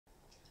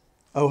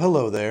Oh,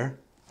 hello there.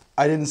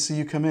 I didn't see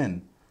you come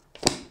in.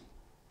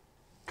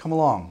 Come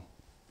along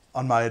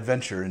on my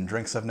adventure in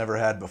drinks I've never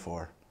had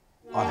before,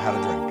 on how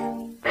to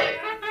drink.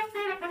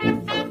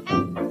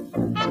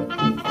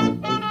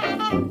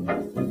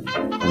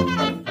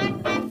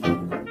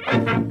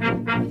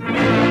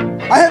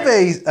 I have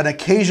an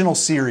occasional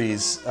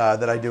series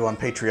that I do on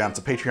Patreon. It's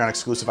a Patreon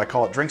exclusive. I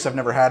call it Drinks I've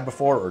Never Had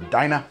Before, or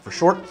DINA for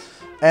short.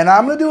 And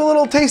I'm gonna do a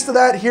little taste of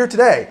that here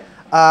today.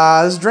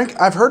 This is a drink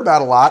I've heard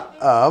about a lot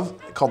of,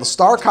 called the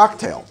Star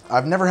Cocktail.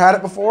 I've never had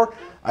it before.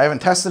 I haven't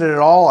tested it at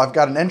all. I've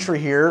got an entry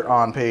here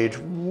on page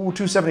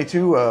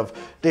 272 of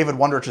David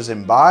Wondrich's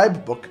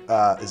Imbibe. Book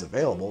is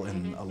available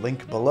in a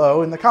link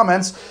below in the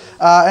comments.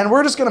 And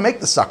we're just gonna make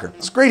the sucker.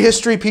 It's a great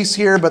history piece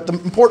here, but the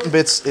important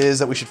bits is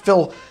that we should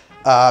fill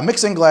a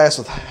mixing glass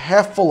with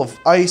half full of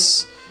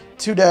ice,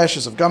 2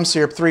 dashes of gum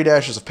syrup, 3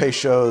 dashes of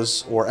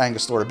Peychaud's or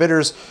Angostura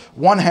Bitters,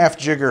 1/2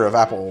 jigger of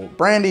apple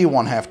brandy,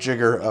 1/2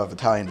 jigger of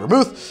Italian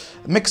vermouth.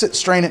 Mix it,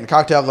 strain it in a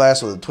cocktail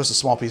glass with a twist of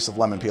small piece of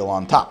lemon peel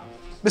on top.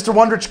 Mr.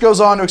 Wondrich goes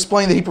on to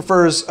explain that he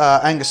prefers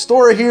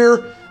Angostura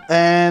here,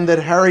 and that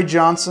Harry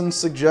Johnson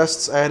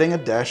suggests adding a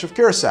dash of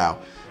Curacao.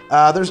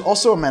 There's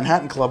also a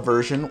Manhattan Club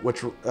version,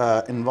 which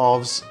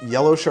involves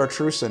yellow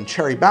chartreuse and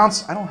cherry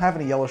bounce. I don't have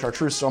any yellow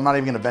chartreuse, so I'm not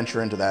even gonna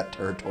venture into that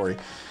territory.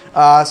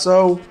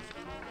 So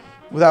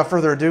without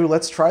further ado,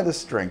 let's try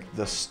this drink,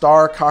 the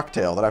Star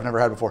Cocktail, that I've never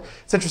had before.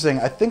 It's interesting,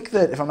 I think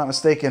that, if I'm not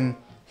mistaken,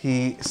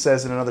 he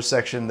says in another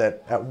section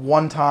that at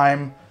one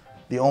time,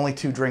 the only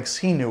 2 drinks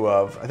he knew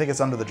of, I think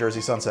it's Under the Jersey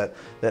Sunset,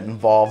 that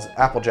involves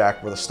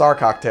Applejack, were the Star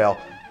Cocktail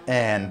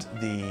and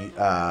the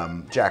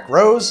Jack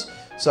Rose.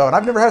 So, and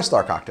I've never had a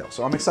Star Cocktail,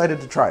 so I'm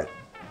excited to try it.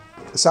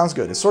 It sounds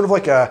good. It's sort of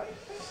like a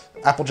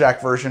Applejack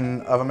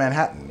version of a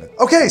Manhattan.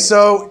 Okay,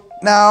 so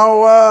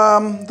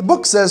now the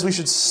book says we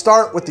should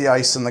start with the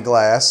ice in the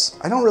glass.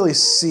 I don't really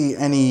see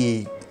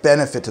any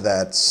benefit to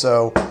that,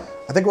 so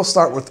I think we'll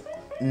start with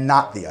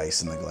not the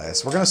ice in the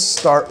glass. We're gonna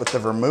start with the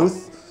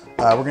vermouth.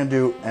 We're gonna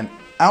do an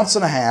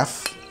 1.5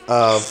 ounces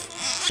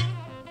of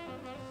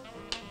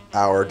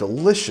our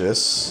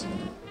delicious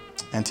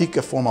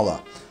Antica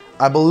Formula.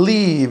 I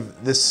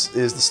believe this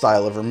is the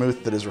style of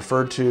vermouth that is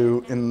referred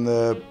to in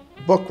the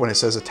book when it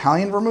says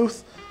Italian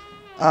vermouth.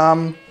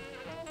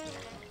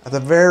 At the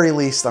very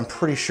least, I'm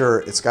pretty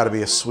sure it's got to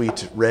be a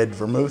sweet red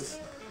vermouth.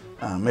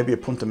 Maybe a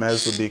Punta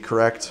Mez would be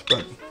correct,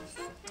 but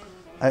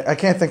I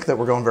can't think that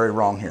we're going very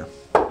wrong here.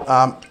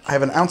 I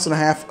have an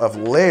 1.5 ounces of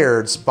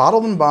Laird's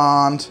Bottled and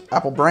Bond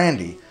Apple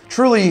Brandy.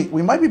 Truly,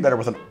 we might be better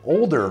with an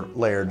older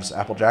Laird's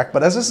Applejack,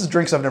 but as this is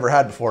drinks I've never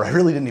had before, I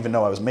really didn't even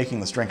know I was making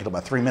this drink until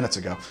about 3 minutes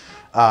ago.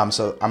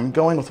 So I'm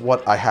going with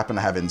what I happen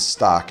to have in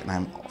stock, and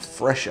I'm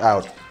fresh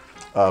out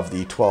of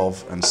the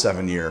 12 and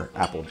 7-year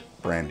Apple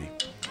Brandy.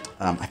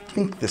 I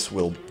think this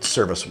will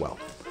serve us well.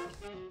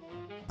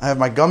 I have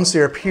my gum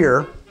syrup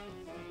here.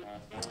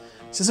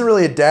 This isn't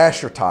really a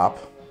dash or top.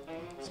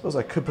 I suppose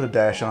I could put a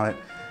dash on it.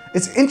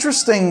 It's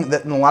interesting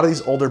that in a lot of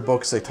these older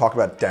books, they talk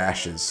about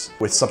dashes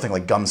with something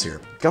like gum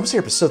syrup. Gum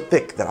syrup is so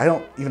thick that I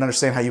don't even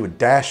understand how you would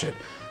dash it.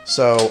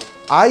 So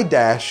I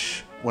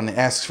dash, when it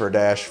asks for a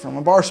dash, from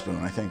a bar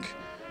spoon, I think.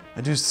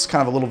 I do this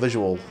kind of a little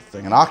visual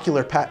thing, an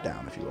ocular pat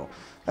down, if you will.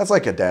 That's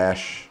like a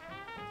dash,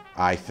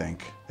 I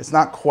think. It's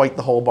not quite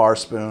the whole bar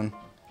spoon.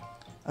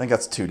 I think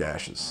that's 2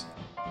 dashes.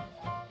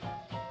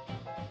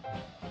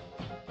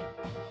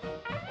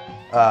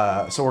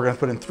 So we're gonna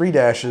put in 3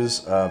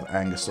 dashes of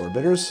Angostura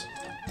Bitters.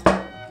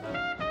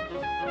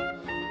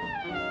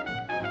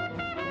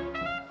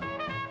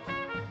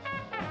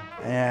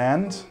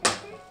 And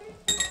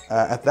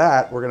at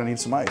that, we're gonna need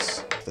some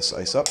ice. Get this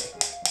ice up.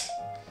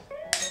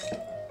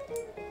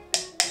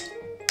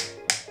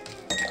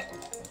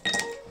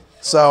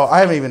 So I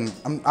haven't even,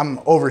 I'm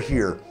over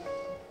here.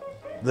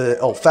 The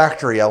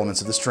olfactory elements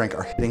of this drink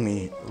are hitting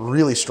me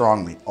really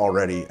strongly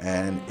already,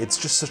 and it's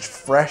just such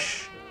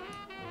fresh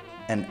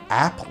and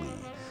apple-y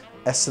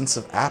essence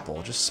of apple.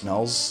 It just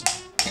smells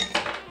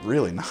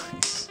really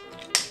nice.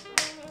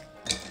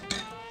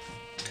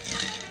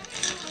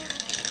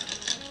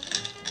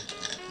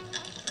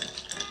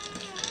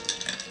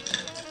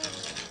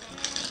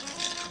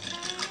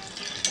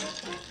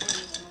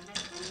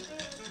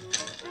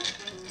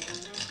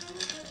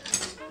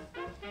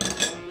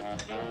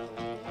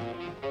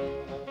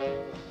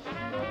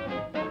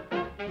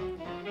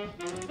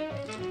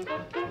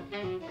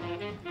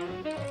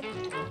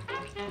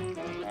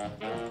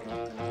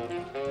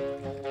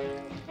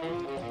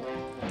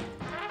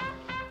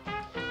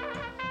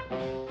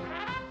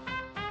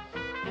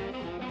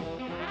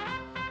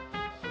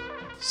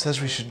 Says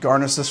we should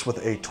garnish this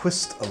with a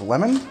twist of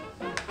lemon.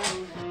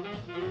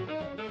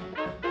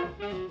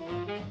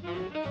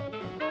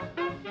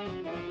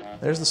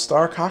 There's the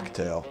Star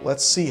Cocktail.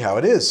 Let's see how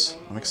it is.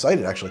 I'm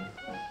excited, actually.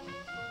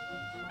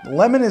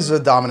 Lemon is a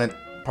dominant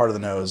part of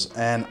the nose,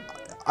 and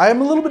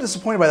I'm a little bit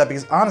disappointed by that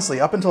because honestly,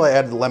 up until I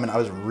added the lemon, I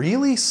was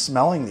really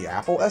smelling the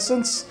apple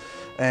essence.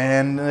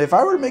 And if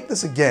I were to make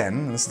this again,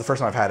 and this is the first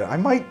time I've had it, I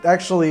might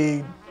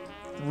actually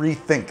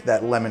rethink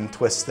that lemon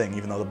twist thing,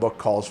 even though the book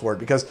calls for it,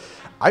 because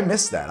I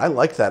missed that. I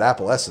liked that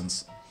apple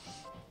essence.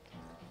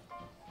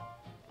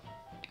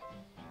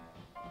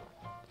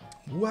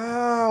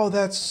 Wow,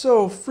 that's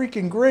so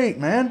freaking great,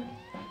 man.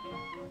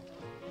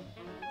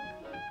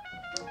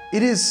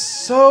 It is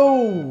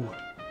so...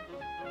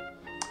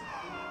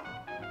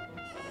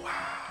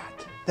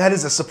 What? That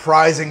is a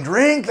surprising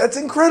drink. That's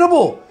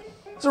incredible.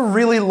 It's a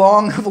really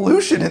long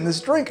evolution in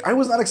this drink. I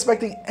was not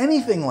expecting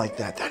anything like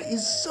that. That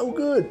is so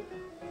good.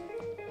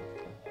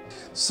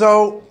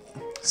 So,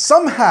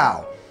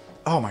 somehow,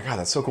 oh my God,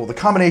 that's so cool. The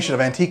combination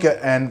of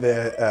Antica and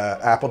the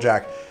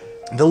Applejack,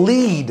 the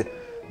lead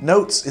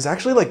notes is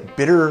actually like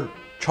bitter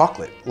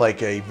chocolate,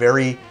 like a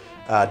very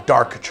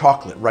dark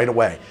chocolate right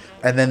away.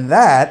 And then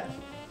that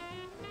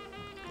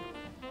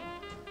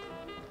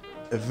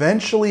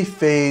eventually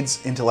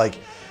fades into like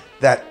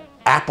that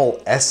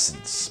apple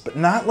essence, but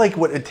not like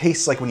what it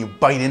tastes like when you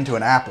bite into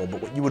an apple,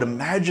 but what you would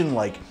imagine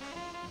like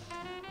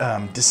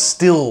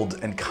distilled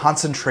and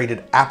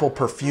concentrated apple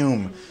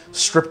perfume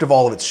stripped of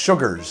all of its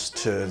sugars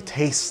to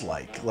taste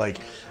like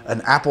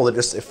an apple that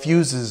just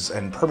effuses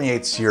and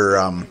permeates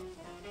your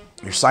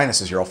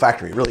sinuses, your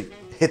olfactory. It really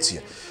hits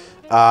you.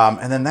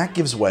 And then that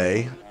gives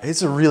way.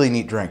 It's a really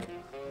neat drink.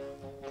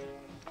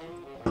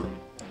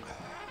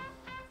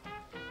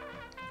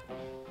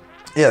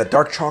 Yeah,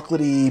 dark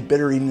chocolatey,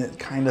 bittery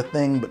kind of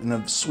thing, but in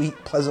a sweet,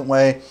 pleasant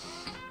way.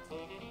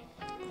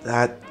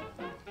 That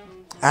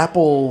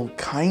apple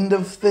kind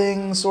of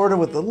thing, sort of,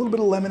 with a little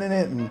bit of lemon in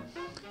it, and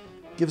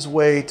gives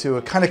way to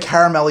a kind of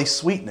caramelly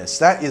sweetness.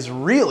 That is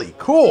really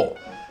cool.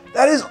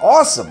 That is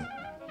awesome.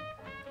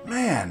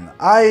 Man,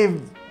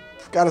 I've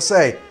got to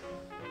say.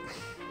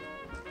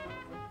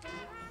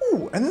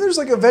 Ooh, and then there's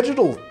like a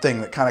vegetal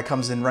thing that kind of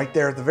comes in right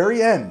there at the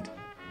very end.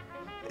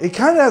 It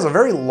kind of has a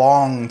very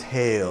long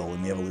tail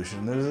in the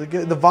evolution.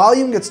 The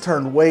volume gets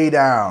turned way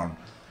down,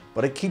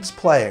 but it keeps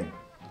playing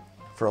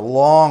for a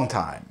long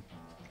time.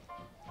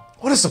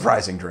 What a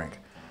surprising drink.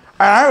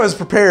 And I was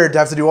prepared to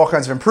have to do all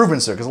kinds of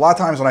improvements there, because a lot of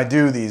times when I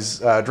do these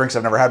drinks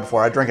I've never had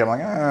before, I drink it, I'm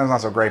like, it's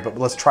not so great, but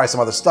let's try some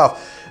other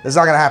stuff. It's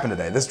not gonna happen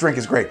today. This drink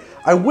is great.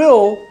 I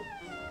will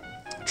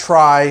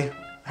try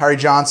Harry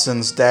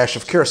Johnson's dash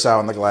of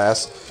Curacao in the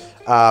glass.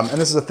 And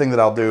this is a thing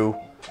that I'll do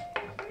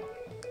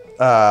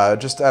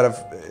just out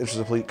of interest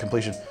of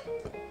completion.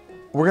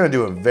 We're gonna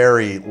do a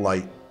very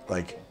light,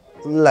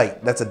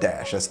 that's a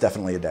dash. That's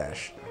definitely a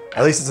dash.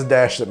 At least it's a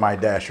dash that my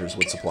dashers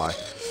would supply.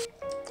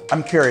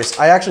 I'm curious.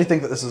 I actually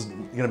think that this is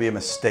gonna be a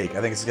mistake.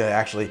 I think it's gonna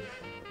actually,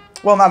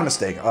 well, not a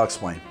mistake. I'll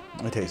explain.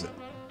 Let me taste it.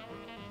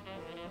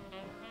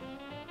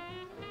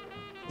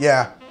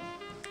 Yeah.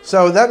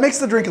 So that makes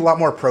the drink a lot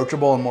more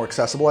approachable and more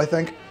accessible, I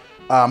think.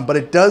 But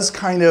it does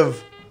kind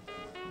of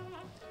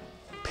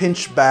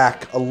pinch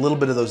back a little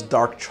bit of those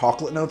dark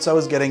chocolate notes I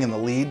was getting in the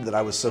lead that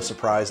I was so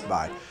surprised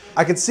by.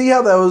 I could see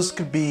how those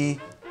could be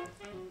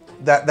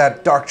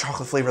that dark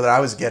chocolate flavor that I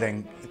was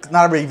getting.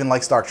 Not everybody even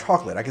likes dark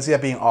chocolate. I can see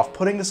that being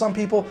off-putting to some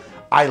people.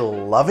 I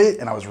love it,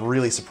 and I was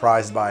really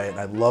surprised by it, and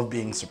I love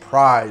being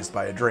surprised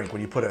by a drink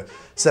when you put a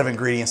set of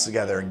ingredients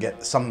together and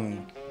get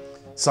some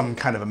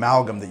kind of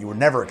amalgam that you were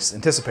never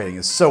anticipating.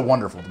 Is so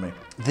wonderful to me.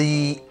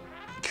 The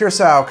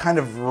Curacao kind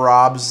of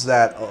robs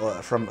that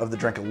of the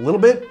drink a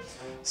little bit,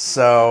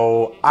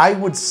 so I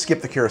would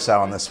skip the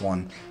Curacao on this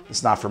one.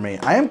 It's not for me.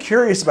 I am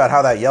curious about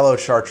how that yellow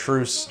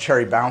chartreuse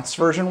cherry bounce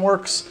version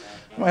works.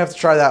 I might have to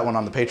try that one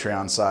on the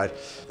Patreon side.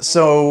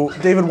 So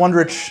David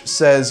Wondrich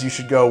says you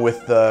should go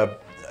with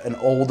an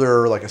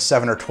older, like a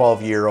 7 or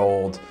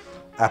 12-year-old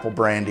apple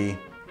brandy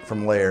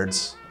from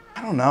Laird's.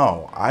 I don't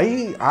know.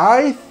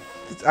 I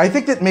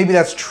think that maybe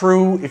that's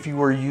true if you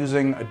were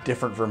using a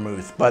different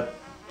vermouth, but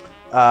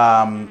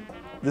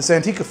this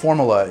Antica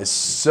formula is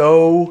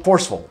so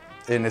forceful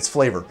in its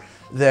flavor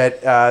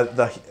that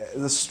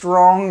the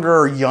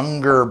stronger,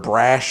 younger,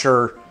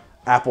 brasher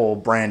apple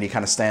brandy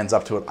kind of stands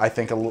up to it. I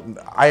think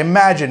I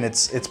imagine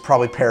it's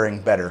probably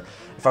pairing better.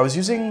 If I was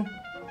using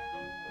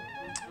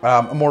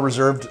a more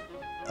reserved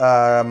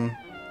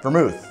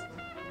vermouth,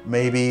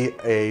 maybe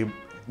a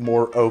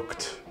more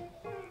oaked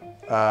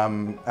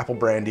apple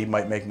brandy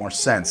might make more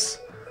sense.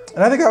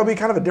 And I think that would be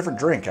kind of a different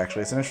drink,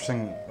 actually. It's an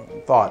interesting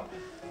thought.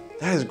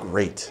 That is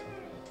great.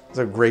 It's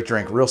a great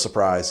drink, real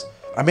surprise.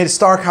 I made a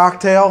star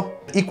cocktail,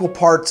 equal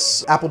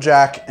parts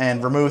Applejack and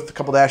vermouth, a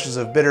couple dashes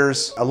of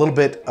bitters, a little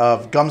bit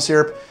of gum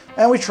syrup,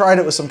 and we tried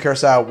it with some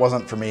Curacao. It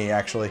wasn't for me,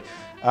 actually.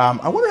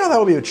 I wonder how that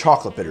would be with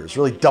chocolate bitters,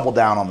 really double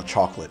down on the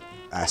chocolate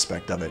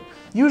aspect of it.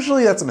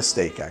 Usually that's a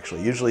mistake,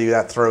 actually. Usually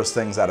that throws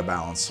things out of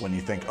balance when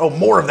you think, oh,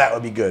 more of that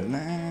would be good. Nah,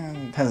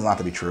 it tends not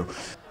to be true.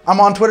 I'm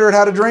on Twitter at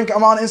How to Drink.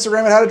 I'm on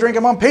Instagram at How to Drink.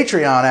 I'm on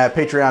Patreon at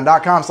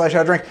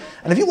patreon.com/howtodrink.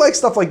 And if you like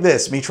stuff like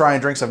this, me trying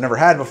drinks I've never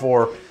had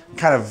before,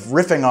 kind of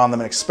riffing on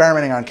them and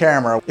experimenting on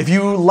camera, if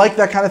you like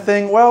that kind of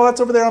thing, well, that's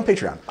over there on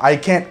Patreon. I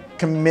can't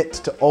commit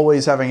to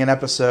always having an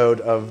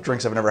episode of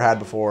drinks I've never had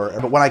before,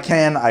 but when I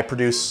can, I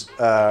produce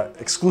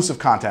exclusive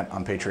content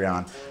on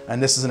Patreon.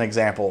 And this is an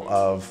example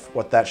of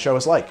what that show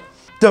is like.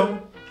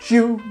 Don't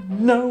you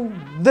know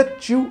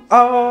that you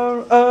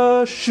are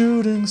a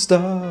shooting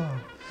star?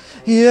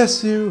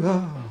 Yes, you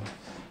are.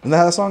 Isn't that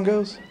how the song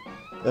goes?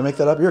 Did I make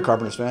that up? You're a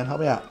Carpenters fan.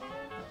 Help me out.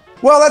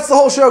 Well, that's the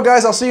whole show,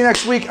 guys. I'll see you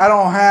next week. I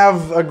don't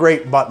have a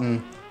great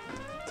button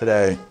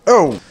today.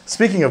 Oh,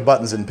 speaking of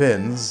buttons and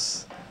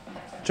pins,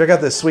 check out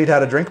this sweet How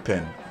to Drink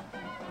pin.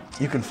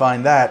 You can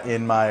find that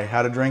in my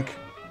How to Drink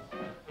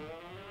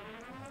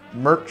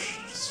merch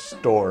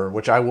store,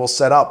 which I will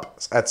set up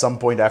at some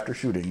point after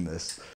shooting this.